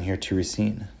moved down here to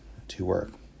Racine to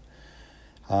work.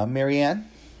 Marianne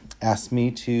asked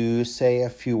me to say a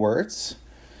few words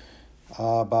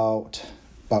about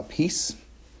peace,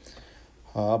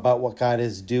 about what God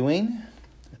is doing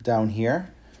down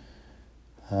here,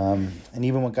 and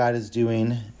even what God is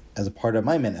doing as a part of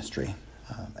my ministry.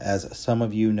 As some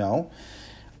of you know,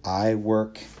 I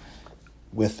work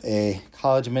with a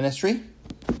college ministry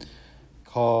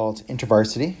called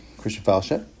InterVarsity Christian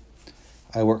Fellowship.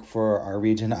 I work for our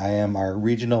region. I am our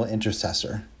regional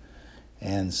intercessor.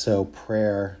 And so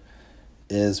prayer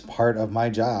is part of my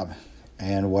job.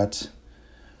 And what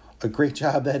a great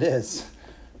job that is,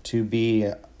 to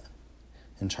be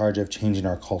in charge of changing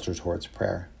our culture towards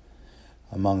prayer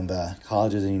among the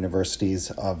colleges and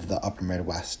universities of the upper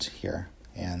Midwest here.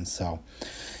 And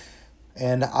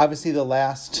obviously the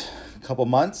last couple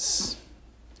months,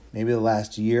 maybe the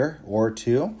last year or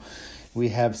two, we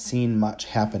have seen much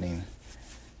happening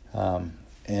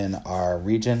in our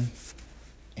region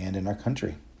and in our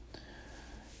country.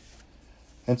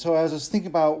 And so as I was thinking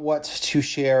about what to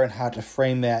share and how to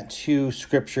frame that, 2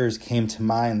 scriptures came to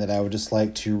mind that I would just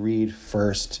like to read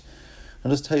first.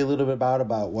 I'll just tell you a little bit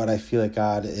about what I feel like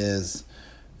God is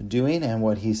doing and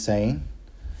what he's saying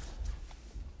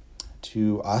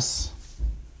to us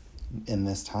in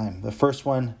this time. The first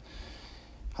one,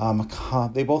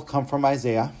 they both come from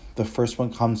Isaiah. The first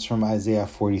one comes from Isaiah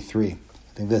 43. I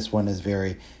think this one is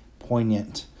very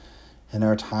poignant in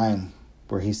our time,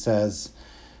 where he says,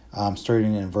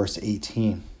 starting in verse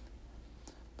 18,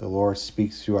 the Lord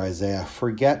speaks through Isaiah,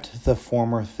 "Forget the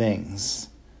former things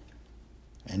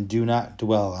and do not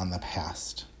dwell on the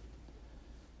past.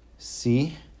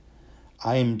 See,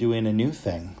 I am doing a new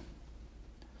thing.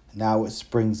 Now it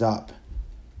springs up.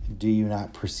 Do you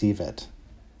not perceive it?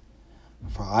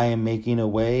 For I am making a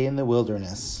way in the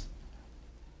wilderness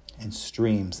and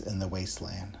streams in the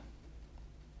wasteland."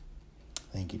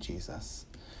 Thank you, Jesus.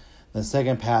 The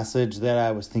second passage that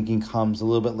I was thinking comes a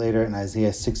little bit later in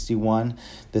Isaiah 61.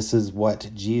 This is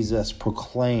what Jesus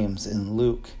proclaims in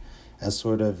Luke as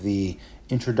sort of the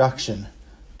introduction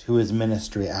to his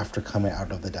ministry after coming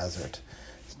out of the desert.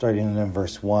 Starting in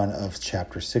verse 1 of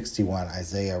chapter 61,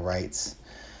 Isaiah writes,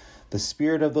 "The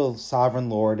Spirit of the Sovereign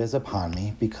Lord is upon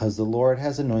me, because the Lord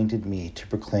has anointed me to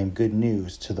proclaim good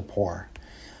news to the poor.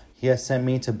 He has sent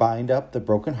me to bind up the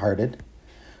brokenhearted,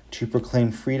 to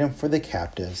proclaim freedom for the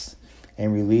captives,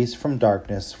 and release from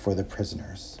darkness for the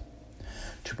prisoners,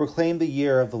 to proclaim the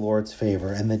year of the Lord's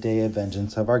favor and the day of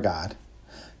vengeance of our God,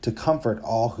 to comfort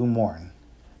all who mourn,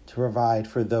 to provide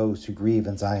for those who grieve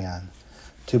in Zion,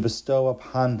 to bestow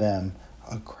upon them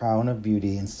a crown of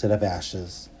beauty instead of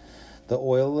ashes, the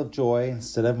oil of joy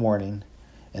instead of mourning,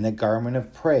 and a garment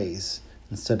of praise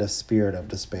instead of spirit of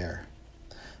despair.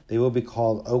 They will be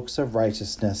called oaks of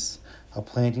righteousness, a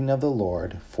planting of the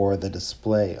Lord for the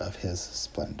display of his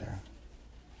splendor."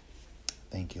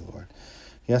 Thank you, Lord.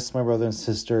 Yes, my brothers and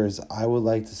sisters, I would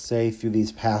like to say through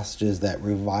these passages that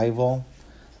revival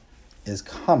is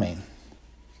coming,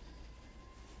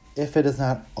 if it is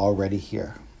not already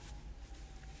here.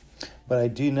 But I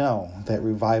do know that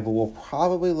revival will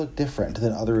probably look different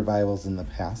than other revivals in the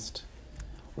past,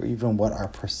 or even what our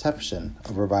perception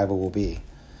of revival will be,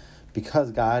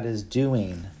 because God is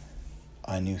doing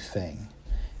a new thing.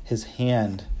 His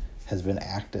hand has been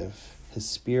active. His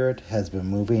Spirit has been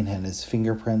moving, and his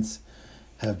fingerprints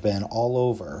have been all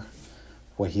over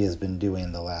what he has been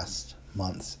doing the last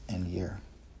months and year.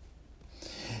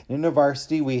 In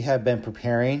InterVarsity, we have been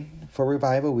preparing for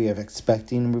revival. We are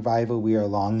expecting revival. We are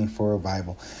longing for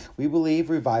revival. We believe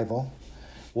revival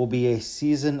will be a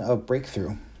season of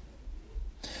breakthrough.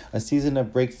 A season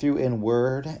of breakthrough in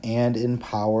word and in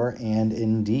power and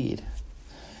in deed.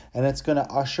 And it's going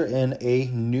to usher in a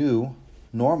new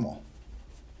normal.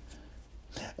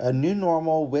 A new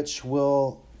normal which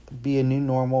will be a new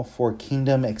normal for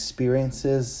kingdom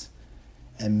experiences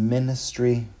and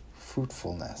ministry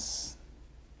fruitfulness.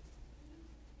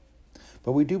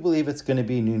 But we do believe it's going to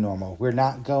be new normal. We're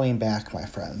not going back, my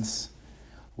friends.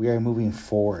 We are moving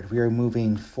forward. We are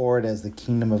moving forward as the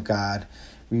kingdom of God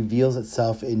reveals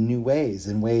itself in new ways,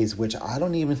 in ways which I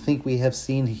don't even think we have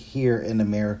seen here in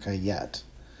America yet.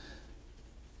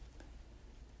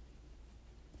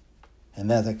 And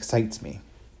that excites me.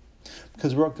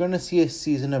 Because we're going to see a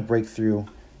season of breakthrough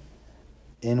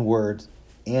in word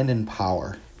and in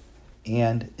power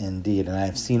and in deed. And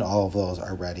I've seen all of those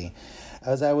already.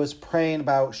 As I was praying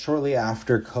about shortly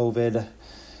after COVID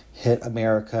hit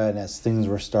America and as things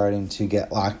were starting to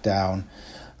get locked down,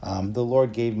 the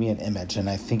Lord gave me an image, and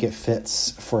I think it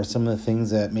fits for some of the things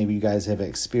that maybe you guys have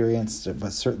experienced,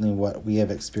 but certainly what we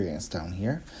have experienced down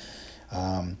here.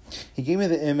 He gave me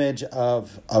the image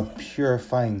of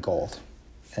purifying gold.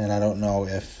 And I don't know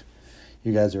if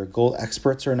you guys are gold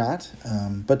experts or not,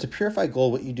 but to purify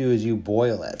gold, what you do is you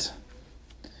boil it.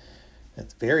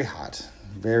 It's very hot.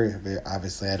 Very, very,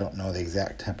 obviously, I don't know the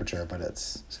exact temperature, but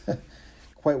it's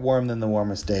quite warm than the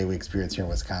warmest day we experience here in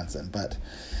Wisconsin. But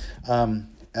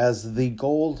as the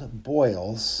gold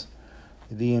boils,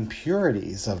 the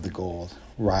impurities of the gold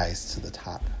rise to the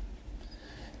top.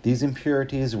 These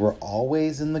impurities were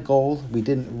always in the gold. We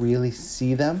didn't really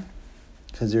see them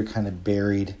because they're kind of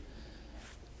buried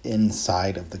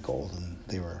inside of the gold, and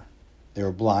they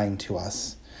were blind to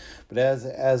us. But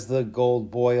as the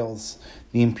gold boils,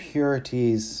 the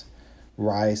impurities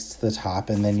rise to the top,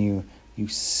 and then you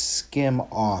skim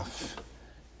off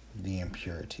the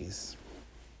impurities.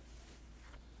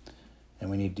 And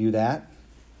when you do that,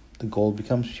 the gold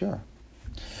becomes pure.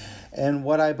 And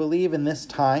what I believe in this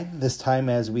time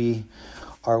as we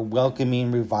are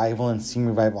welcoming revival and seeing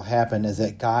revival happen, is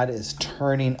that God is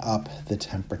turning up the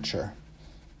temperature.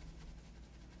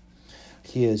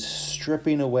 He is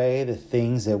stripping away the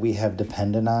things that we have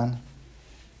depended on.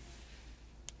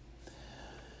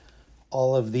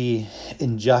 All of the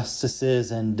injustices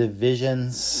and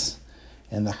divisions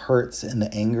and the hurts and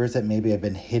the angers that maybe have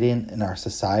been hidden in our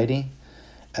society,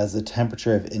 as the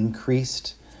temperature have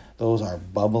increased, those are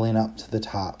bubbling up to the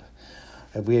top.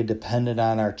 If we had depended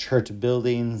on our church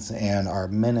buildings and our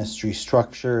ministry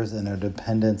structures and our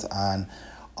dependence on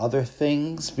other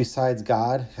things besides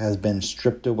God has been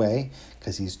stripped away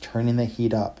because he's turning the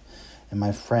heat up. And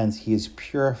my friends, he is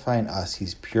purifying us.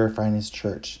 He's purifying his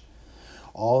church.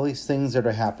 All these things that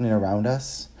are happening around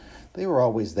us, they were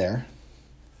always there.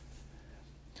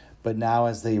 But now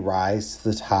as they rise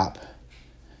to the top,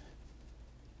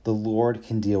 the Lord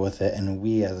can deal with it, and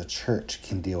we as a church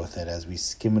can deal with it as we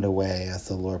skim it away, as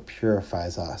the Lord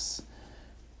purifies us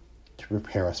to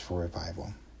prepare us for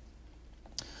revival.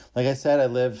 Like I said, I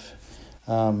live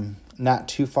not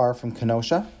too far from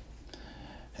Kenosha,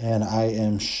 and I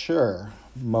am sure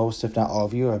most, if not all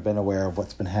of you, have been aware of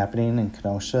what's been happening in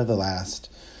Kenosha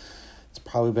it's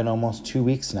probably been almost 2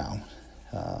 weeks now.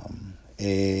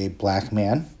 A black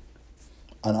man,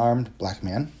 unarmed black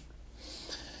man,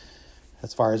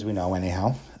 as far as we know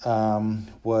anyhow,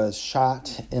 was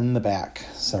shot in the back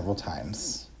several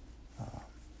times.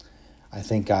 I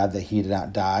thank God that he did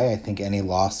not die. I think any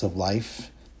loss of life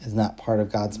is not part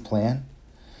of God's plan.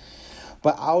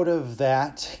 But out of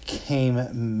that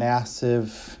came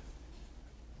massive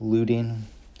looting,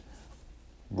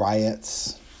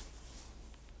 riots,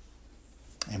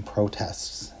 and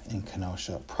protests in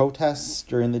Kenosha. Protests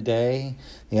during the day,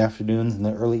 the afternoons, and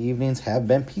the early evenings have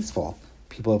been peaceful.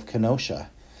 People of Kenosha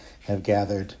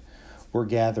were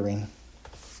gathering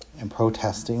and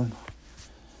protesting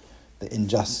the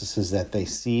injustices that they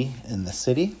see in the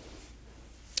city,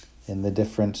 in the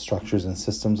different structures and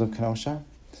systems of Kenosha.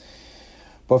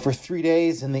 But for 3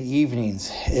 days in the evenings,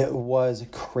 it was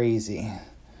crazy.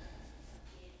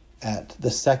 At the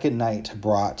second night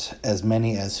brought as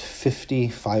many as 50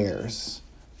 fires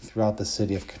throughout the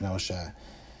city of Kenosha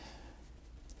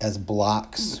as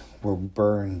blocks were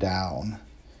burned down,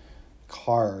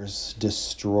 cars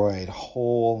destroyed,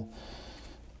 whole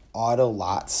auto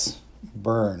lots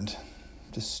burned,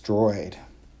 destroyed.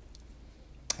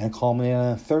 And culminating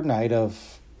on the third night of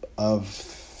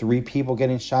 3 people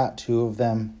getting shot, 2 of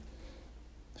them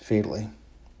fatally.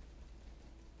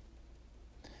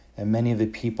 And many of the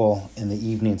people in the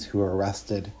evenings who were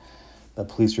arrested, the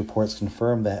police reports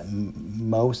confirm that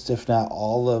most, if not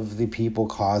all, of the people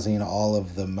causing all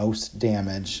of the most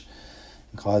damage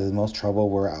and causing the most trouble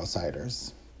were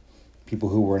outsiders, people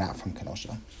who were not from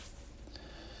Kenosha.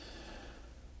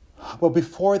 But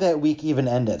before that week even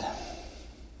ended,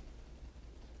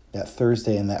 that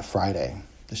Thursday and that Friday,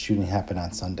 the shooting happened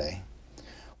on Sunday.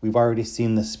 We've already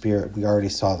seen the Spirit. We already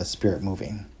saw the Spirit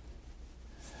moving.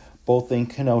 Both in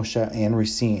Kenosha and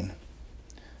Racine,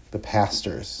 the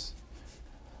pastors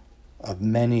of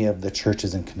many of the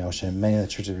churches in Kenosha and many of the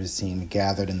churches of Racine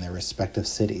gathered in their respective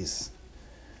cities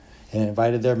and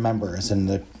invited their members and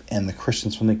the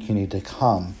Christians from the community to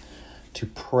come to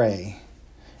pray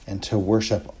and to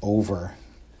worship over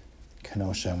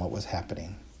Kenosha and what was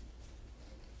happening.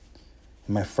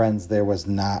 And my friends, there was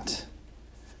not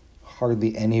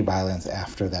hardly any violence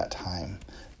after that time.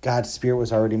 God's Spirit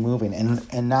was already moving.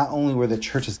 And not only were the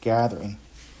churches gathering,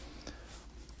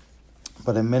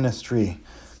 but a ministry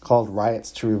called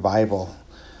Riots to Revival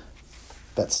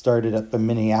that started up in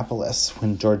Minneapolis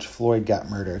when George Floyd got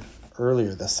murdered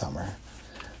earlier this summer.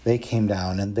 They came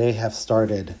down and they have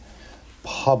started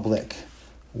public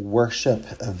worship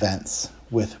events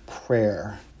with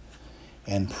prayer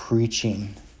and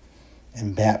preaching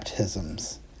and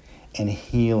baptisms and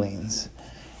healings.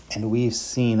 And we've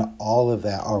seen all of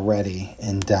that already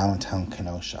in downtown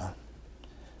Kenosha.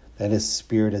 That His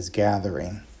Spirit is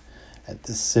gathering at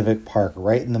the Civic Park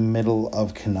right in the middle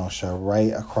of Kenosha,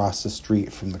 right across the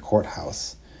street from the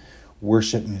courthouse.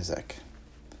 Worship music,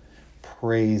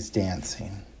 praise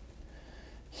dancing,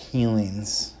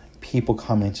 healings, people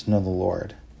coming to know the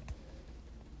Lord.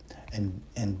 And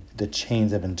the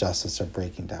chains of injustice are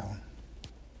breaking down.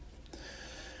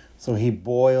 So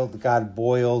God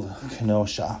boiled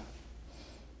Kenosha.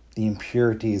 The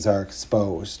impurities are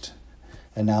exposed.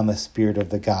 And now the Spirit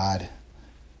of the God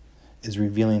is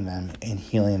revealing them and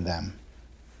healing them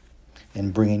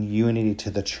and bringing unity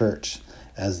to the church,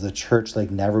 as the church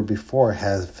like never before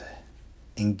has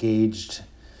engaged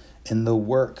in the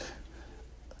work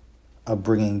of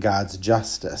bringing God's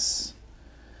justice,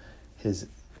 His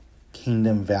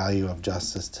kingdom value of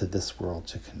justice to this world,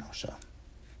 to Kenosha.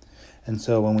 And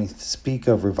so when we speak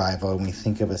of revival and we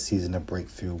think of a season of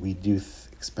breakthrough, we do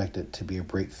expect it to be a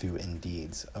breakthrough in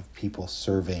deeds of people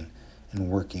serving and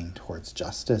working towards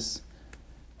justice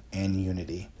and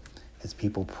unity as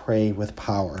people pray with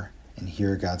power and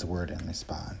hear God's word and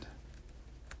respond.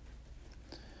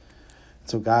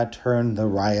 So God turned the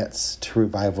riots to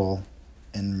revival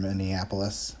in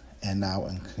Minneapolis and now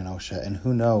in Kenosha, and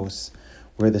who knows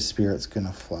where the Spirit's going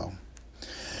to flow.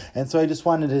 And so I just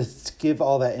wanted to give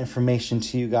all that information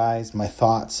to you guys, my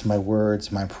thoughts, my words,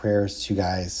 my prayers to you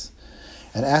guys,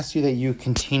 and ask you that you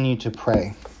continue to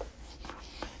pray.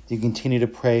 You continue to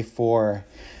pray for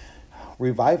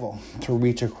revival to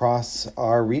reach across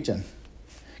our region.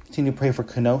 Continue to pray for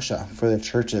Kenosha, for the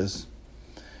churches,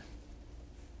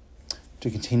 to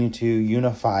continue to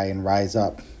unify and rise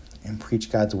up and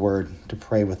preach God's word, to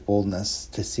pray with boldness,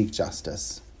 to seek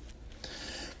justice.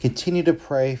 Continue to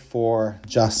pray for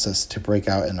justice to break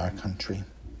out in our country.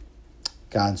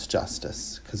 God's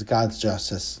justice, because God's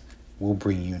justice will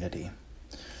bring unity.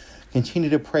 Continue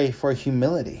to pray for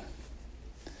humility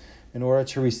in order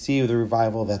to receive the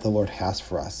revival that the Lord has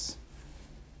for us.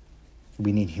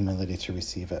 We need humility to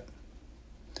receive it.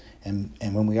 And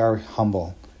when we are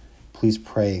humble, please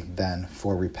pray then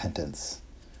for repentance.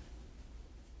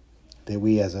 That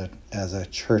we as a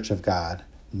church of God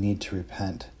need to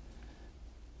repent.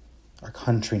 Our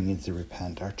country needs to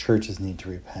repent. Our churches need to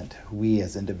repent. We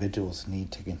as individuals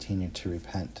need to continue to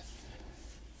repent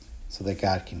so that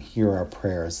God can hear our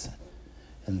prayers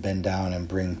and bend down and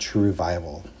bring true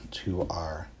revival to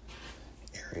our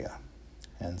area.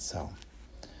 And so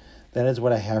that is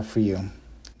what I have for you.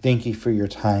 Thank you for your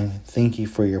time. Thank you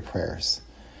for your prayers.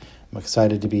 I'm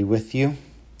excited to be with you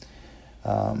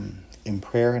in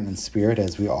prayer and in spirit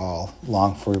as we all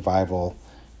long for revival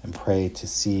and pray to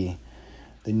see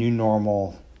the new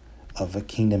normal of a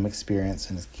kingdom experience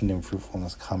and His kingdom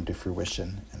fruitfulness come to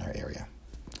fruition in our area.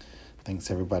 Thanks,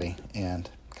 everybody, and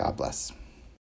God bless.